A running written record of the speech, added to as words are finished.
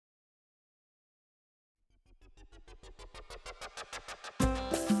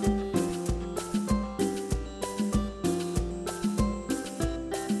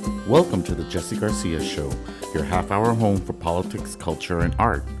Welcome to the Jesse Garcia Show, your half-hour home for politics, culture, and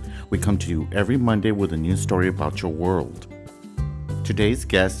art. We come to you every Monday with a new story about your world. Today's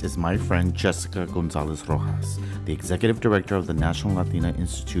guest is my friend Jessica Gonzalez-Rojas, the Executive Director of the National Latina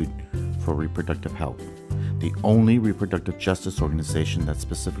Institute for Reproductive Health, the only reproductive justice organization that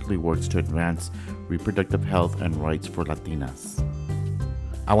specifically works to advance reproductive health and rights for Latinas.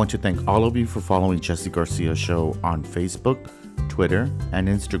 I want to thank all of you for following Jesse Garcia Show on Facebook, Twitter, and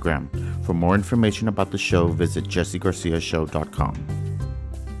Instagram. For more information about the show, visit jessegarciashow.com.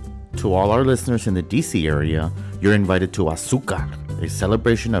 To all our listeners in the DC area, you're invited to Azúcar, a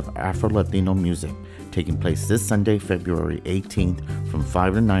celebration of Afro-Latino music, taking place this Sunday, February 18th from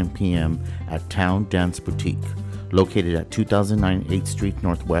 5 to 9 p.m. at Town Dance Boutique, located at 2009 8th Street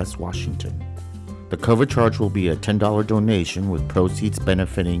Northwest, Washington. The cover charge will be a $10 donation with proceeds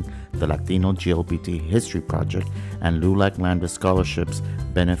benefiting the Latino GLBT History Project and LULAC Landis Scholarships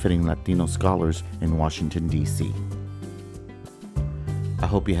benefiting Latino scholars in Washington, D.C. I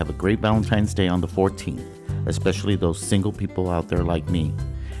hope you have a great Valentine's Day on the 14th, especially those single people out there like me.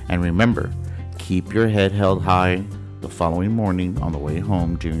 And remember, keep your head held high the following morning on the way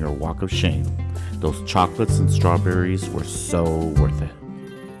home during your walk of shame. Those chocolates and strawberries were so worth it.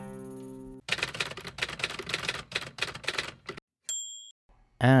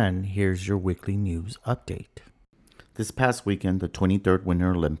 And here's your weekly news update. This past weekend, the 23rd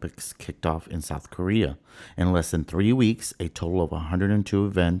Winter Olympics kicked off in South Korea. In less than 3 weeks, a total of 102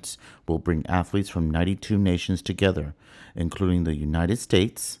 events will bring athletes from 92 nations together, including the United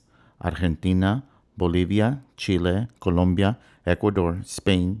States, Argentina, Bolivia, Chile, Colombia, Ecuador,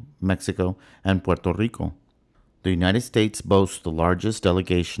 Spain, Mexico, and Puerto Rico. The United States boasts the largest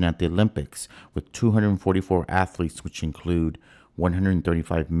delegation at the Olympics, with 244 athletes, which include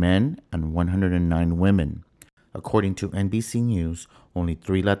 135 men and 109 women. According to NBC News, only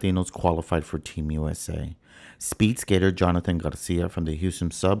 3 Latinos qualified for Team USA. Speed skater Jonathan Garcia from the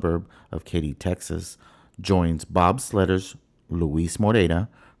Houston suburb of Katy, Texas, joins bobsledders Luis Moreira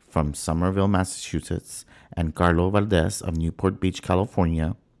from Somerville, Massachusetts, and Carlo Valdez of Newport Beach,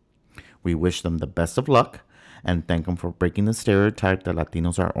 California. We wish them the best of luck and thank them for breaking the stereotype that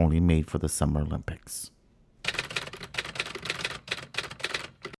Latinos are only made for the Summer Olympics.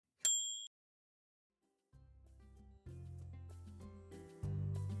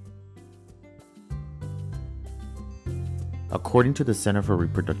 According to the Center for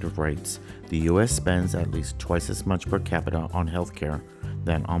Reproductive Rights, the U.S. spends at least twice as much per capita on healthcare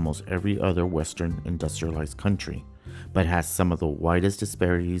than almost every other Western industrialized country, but has some of the widest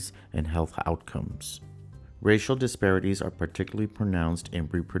disparities in health outcomes. Racial disparities are particularly pronounced in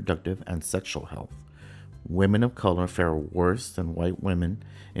reproductive and sexual health. Women of color fare worse than white women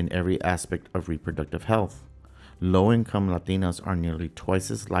in every aspect of reproductive health. Low-income Latinas are nearly twice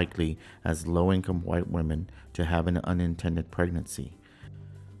as likely as low-income white women to have an unintended pregnancy.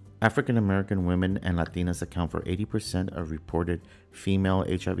 African American women and Latinas account for 80% of reported female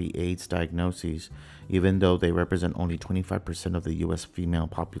HIV/AIDS diagnoses, even though they represent only 25% of the U.S. female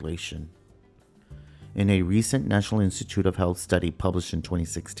population. In a recent National Institute of Health study published in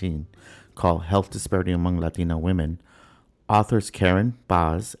 2016 called Health Disparity Among Latina Women, authors Karen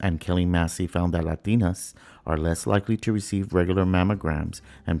Baz and Kelly Massey found that Latinas are less likely to receive regular mammograms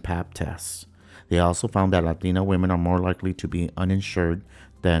and Pap tests. They also found that Latina women are more likely to be uninsured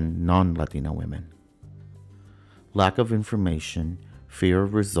than non-Latina women. Lack of information, fear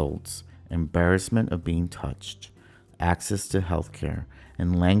of results, embarrassment of being touched, access to health care,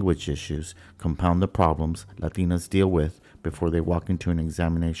 and language issues compound the problems Latinas deal with before they walk into an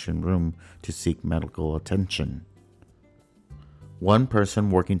examination room to seek medical attention. One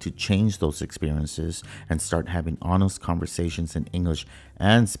person working to change those experiences and start having honest conversations in English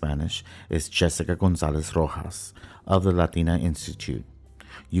and Spanish is Jessica Gonzalez-Rojas of the Latina Institute.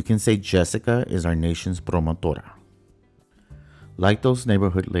 You can say Jessica is our nation's Promotora. Like those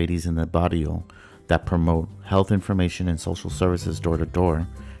neighborhood ladies in the barrio that promote health information and social services door to door,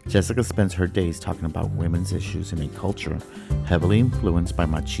 Jessica spends her days talking about women's issues in a culture heavily influenced by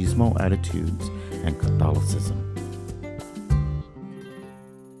machismo attitudes and Catholicism.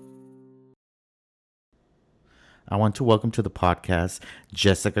 I want to welcome to the podcast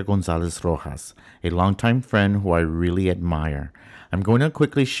Jessica Gonzalez-Rojas, a longtime friend who I really admire. I'm going to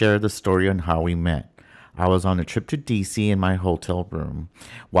quickly share the story on how we met. I was on a trip to DC in my hotel room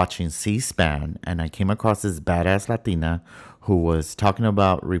watching C-SPAN, and I came across this badass Latina who was talking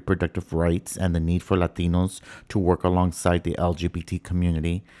about reproductive rights and the need for Latinos to work alongside the LGBT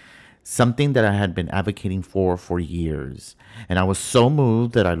community. something that I had been advocating for years. And I was so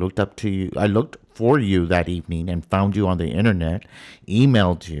moved that I looked up to you. I looked for you that evening and found you on the internet,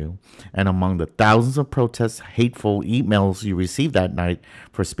 emailed you, and among the thousands of protests, hateful emails you received that night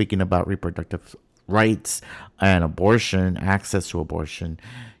for speaking about reproductive rights and abortion, access to abortion,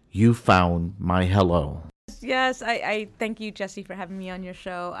 you found my hello. Yes, I thank you, Jesse, for having me on your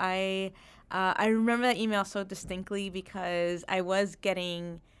show. I remember that email so distinctly because I was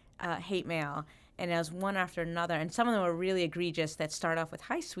getting hate mail, and it was one after another, and some of them were really egregious that start off with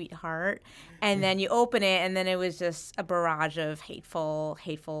 "Hi, sweetheart," and then you open it, and then it was just a barrage of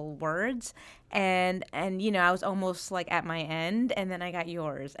hateful words, and I was almost like at my end, and then I got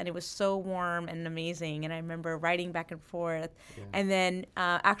yours, and it was so warm and amazing, and I remember writing back and forth, and then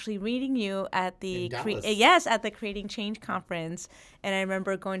actually reading you at In the Dallas. yes, at the Creating Change conference, and I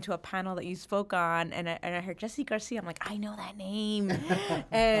remember going to a panel that you spoke on, and I heard Jesse Garcia. I'm like, I know that name,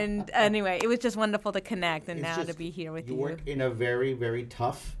 and anyway, it was just wonderful to connect, and It's now to just be here with you you. work in a very, very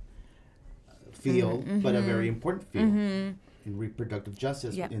tough field, but a very Mm-hmm. important field Mm-hmm. in reproductive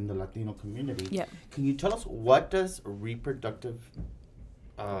justice Yep. in the Latino community. Yep. Can you tell us what does reproductive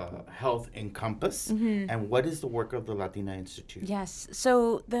health encompass, and what is the work of the Latina Institute? Yes.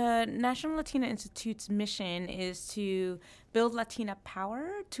 So the National Latina Institute's mission is to build Latina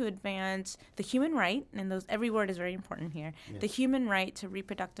power to advance the human right, and those every word is very important here. The Yes. human right to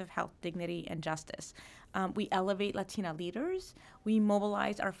reproductive health, dignity, and justice. We elevate Latina leaders. We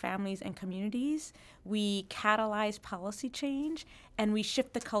mobilize our families and communities. We catalyze policy change, and we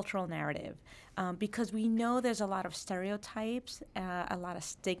shift the cultural narrative. Because we know there's a lot of stereotypes, a lot of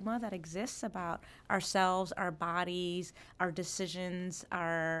stigma that exists about ourselves, our bodies, our decisions,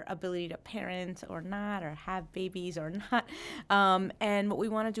 our ability to parent or not, or have babies or not. And what we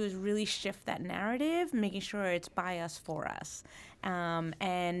want to do is really shift that narrative, making sure it's by us, for us.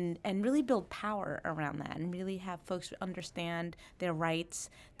 And really build power around that, and really have folks understand their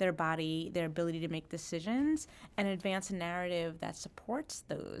rights, their body, their ability to make decisions, and advance a narrative that supports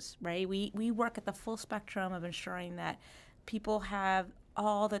those. Right? We work at the full spectrum of ensuring that people have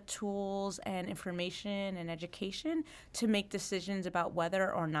all the tools and information and education to make decisions about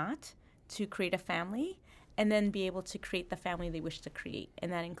whether or not to create a family, and then be able to create the family they wish to create.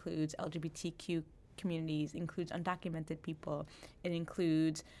 And that includes LGBTQ communities, includes undocumented people, it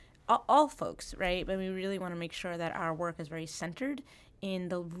includes all folks, right? But we really want to make sure that our work is very centered in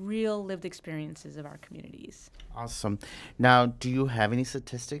the real lived experiences of our communities. Awesome. Now, do you have any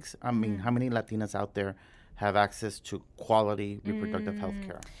statistics? I mean, how many Latinas out there have access to quality reproductive health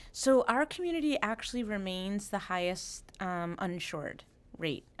care? So our community actually remains the highest uninsured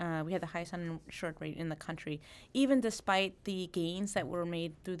rate. We have the highest uninsured rate in the country, even despite the gains that were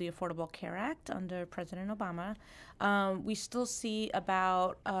made through the Affordable Care Act under President Obama. We still see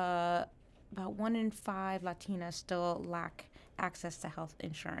about 1 in 5 Latinas still lack access to health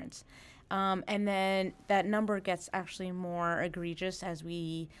insurance. And then that number gets actually more egregious as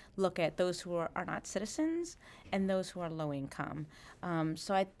we look at those who are not citizens and those who are low income.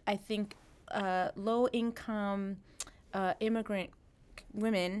 So I think low income immigrant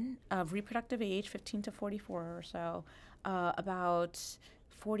women of reproductive age, 15 to 44 or so, about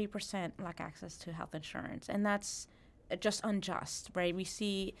 40% lack access to health insurance. And that's just unjust, right? We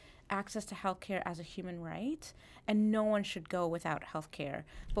see access to healthcare as a human right, and no one should go without healthcare.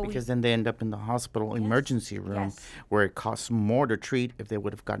 But we, Because then they end up in the hospital yes, emergency room yes. where it costs more to treat if they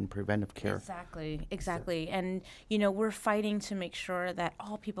would have gotten preventive care. Exactly, exactly. And, we're fighting to make sure that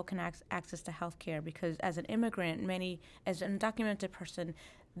all people can access to health care because as an immigrant, as an undocumented person,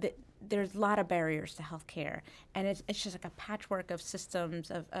 there's a lot of barriers to health care. And it's just like a patchwork of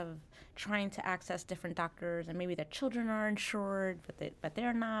systems of trying to access different doctors, and maybe their children are insured, but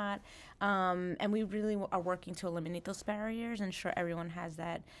they're not. And we really are working to eliminate those barriers and ensure everyone has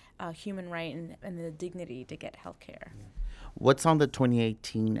that human right and the dignity to get health care. What's on the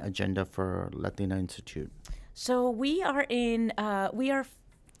 2018 agenda for Latina Institute? So we are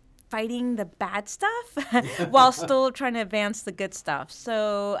fighting the bad stuff while still trying to advance the good stuff.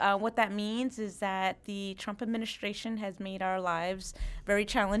 So what that means is that the Trump administration has made our lives very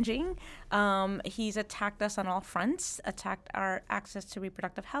challenging. He's attacked us on all fronts, attacked our access to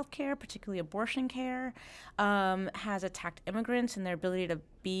reproductive health care, particularly abortion care, has attacked immigrants and their ability to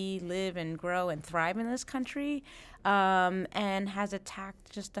live, and grow and thrive in this country, and has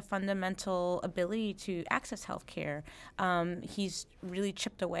attacked just the fundamental ability to access health care. He's really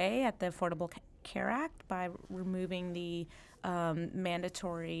chipped away at the Affordable Care Act by removing the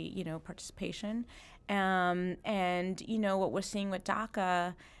mandatory, participation. And what we're seeing with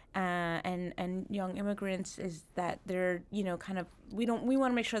DACA and young immigrants is that they're, kind of, we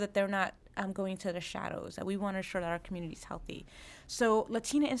want to make sure that they're not going to the shadows, that we want to ensure that our community is healthy. So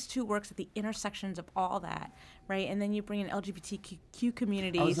Latina Institute works at the intersections of all that, right? And then you bring in LGBTQ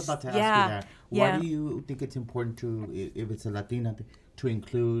communities. I was about to ask you that. Why do you think it's important to, if it's a Latina, to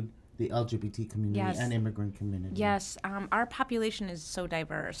include the LGBT community and immigrant community? Yes, our population is so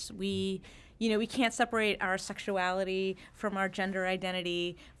diverse. We can't separate our sexuality from our gender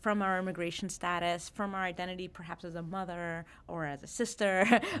identity, from our immigration status, from our identity perhaps as a mother or as a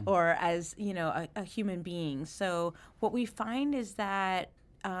sister or as, a human being. So what we find is that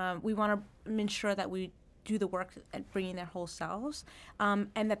we want to ensure that we do the work at bringing their whole selves,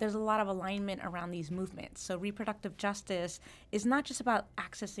 and that there's a lot of alignment around these movements. So reproductive justice is not just about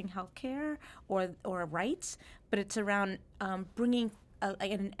accessing healthcare or rights, but it's around bringing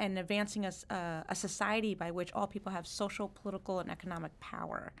and advancing a society by which all people have social, political, and economic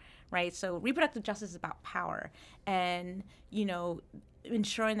power, right? So reproductive justice is about power and,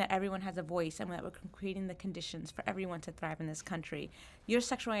 ensuring that everyone has a voice and that we're creating the conditions for everyone to thrive in this country. Your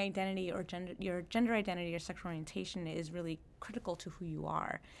sexual identity or your gender identity or sexual orientation is really critical to who you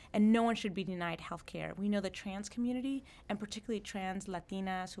are, and no one should be denied health care. We know the trans community, and particularly trans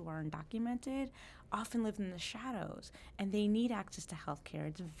Latinas who are undocumented, often live in the shadows, and they need access to health care.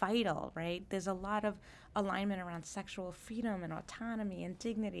 It's vital, right? There's a lot of alignment around sexual freedom and autonomy and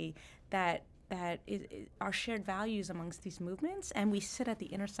dignity that are shared values amongst these movements, and we sit at the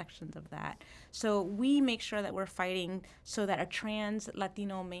intersections of that. So we make sure that we're fighting so that a trans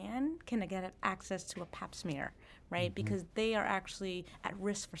Latino man can get access to a pap smear, right? Because they are actually at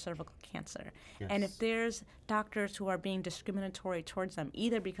risk for cervical cancer. Yes. And if there's doctors who are being discriminatory towards them,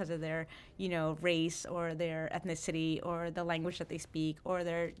 either because of their, race or their ethnicity or the language that they speak or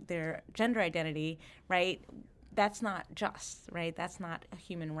their gender identity, right? That's not just, right? That's not a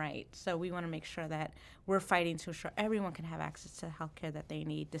human right. So we want to make sure that we're fighting to ensure everyone can have access to the health care that they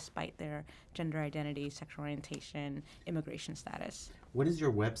need despite their gender identity, sexual orientation, immigration status. What is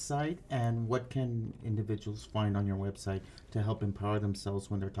your website, and what can individuals find on your website to help empower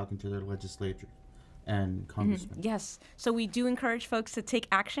themselves when they're talking to their legislators and congressmen? Yes. So we do encourage folks to take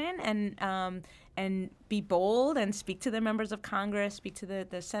action and be bold and speak to their members of Congress, speak to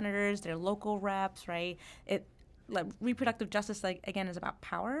the senators, their local reps, right? Reproductive justice, again, is about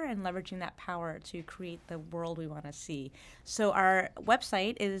power and leveraging that power to create the world we want to see. So our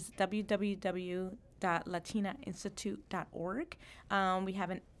website is www.latinainstitute.org. We have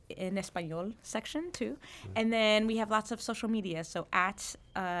an Espanol section too. And then we have lots of social media. So at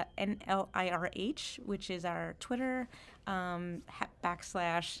NLIRH, which is our Twitter, /NLRH,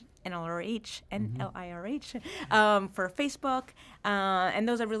 NLIRH, for Facebook. And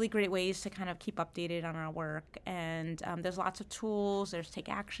those are really great ways to kind of keep updated on our work. And there's lots of tools. There's take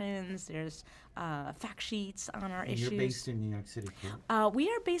actions. There's fact sheets on our issues. You're based in New York City, correct? We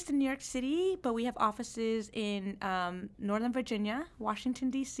are based in New York City, but we have offices in Northern Virginia,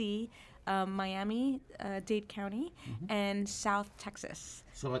 Washington, D.C., Miami, Dade County, and South Texas.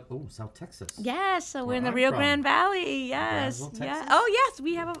 So, South Texas. Yes, so we're in the Rio Grande Valley. Yes. Brownsville, Yeah. Texas? Oh, yes,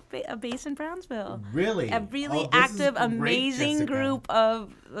 we have a base in Brownsville. Really? A really this is active, great, amazing Jessica. group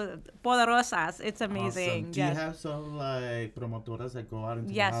of poderosas. It's amazing. Awesome. Do you have some promotoras that go out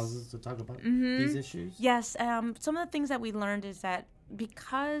into the houses to talk about these issues? Yes. Some of the things that we learned is that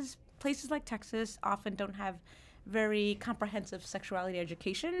because places like Texas often don't have very comprehensive sexuality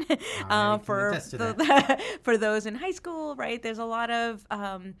education for those in high school, right? There's a lot of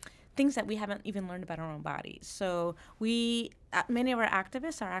things that we haven't even learned about our own bodies. So many of our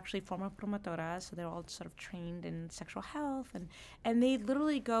activists are actually former promotoras, so they're all sort of trained in sexual health, and they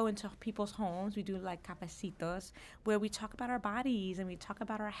literally go into people's homes. We do like cafecitos where we talk about our bodies and we talk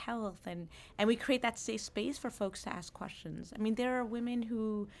about our health, and we create that safe space for folks to ask questions. I mean, there are women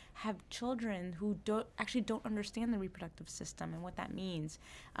who have children who don't understand the reproductive system and what that means,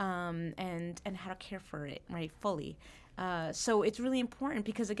 and how to care for it, right, fully. So it's really important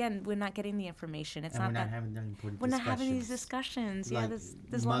because, again, we're not getting the information. We're not having these discussions. Like,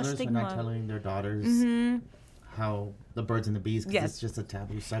 there's a lot of stigma. Mothers are not telling their daughters how the birds and the bees, because it's just a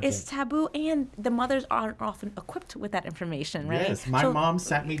taboo subject. It's taboo, and the mothers aren't often equipped with that information, right? Yes, my mom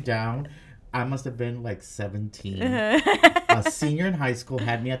sat me down. I must have been like 17. A senior in high school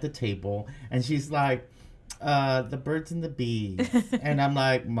had me at the table, and she's like, the birds and the bees. And I'm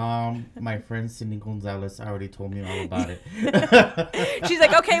like, Mom, my friend Cindy Gonzalez already told me all about it. She's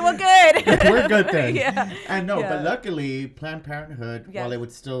like, okay, we're good. We're good then. Yeah. I know, but luckily Planned Parenthood, while it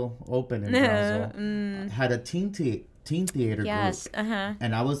was still open in Brownsville, had a teen theater group.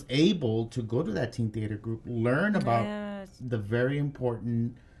 And I was able to go to that teen theater group, learn about the very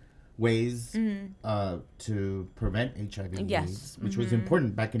important ways to prevent HIV and Yes. AIDS, which was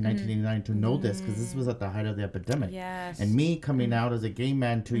important back in 1989 to know this, because this was at the height of the epidemic. Yes. And me coming out as a gay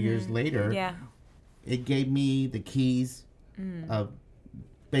man 2 years later, Yeah. it gave me the keys of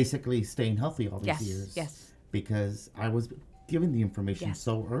basically staying healthy all these Yes. years. Yes. Because I was given the information Yes.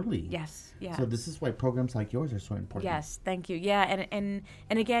 so early. Yes. Yeah. So this is why programs like yours are so important. Yes, thank you. Yeah, and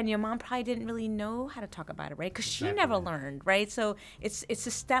again, your mom probably didn't really know how to talk about it, right? Because she never learned, right? So it's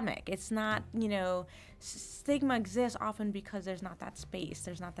systemic. It's not, stigma exists often because there's not that space.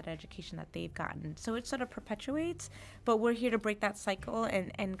 There's not that education that they've gotten. So it sort of perpetuates, but we're here to break that cycle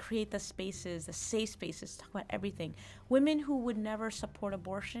and create the spaces, the safe spaces to talk about everything. Women who would never support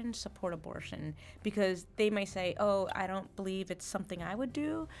abortion because they may say, oh, I don't believe it's something I would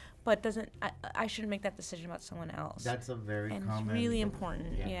do, but I shouldn't make that decision about someone else. That's a very common. And it's really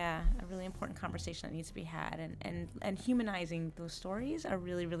important. Yeah, a really important conversation that needs to be had, and humanizing those stories are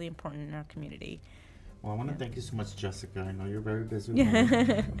really, really important in our community. Well, I want to thank you so much, Jessica. I know you're very busy.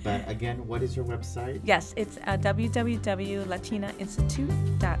 But again, what is your website? Yes, it's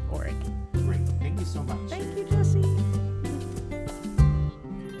www.latinainstitute.org.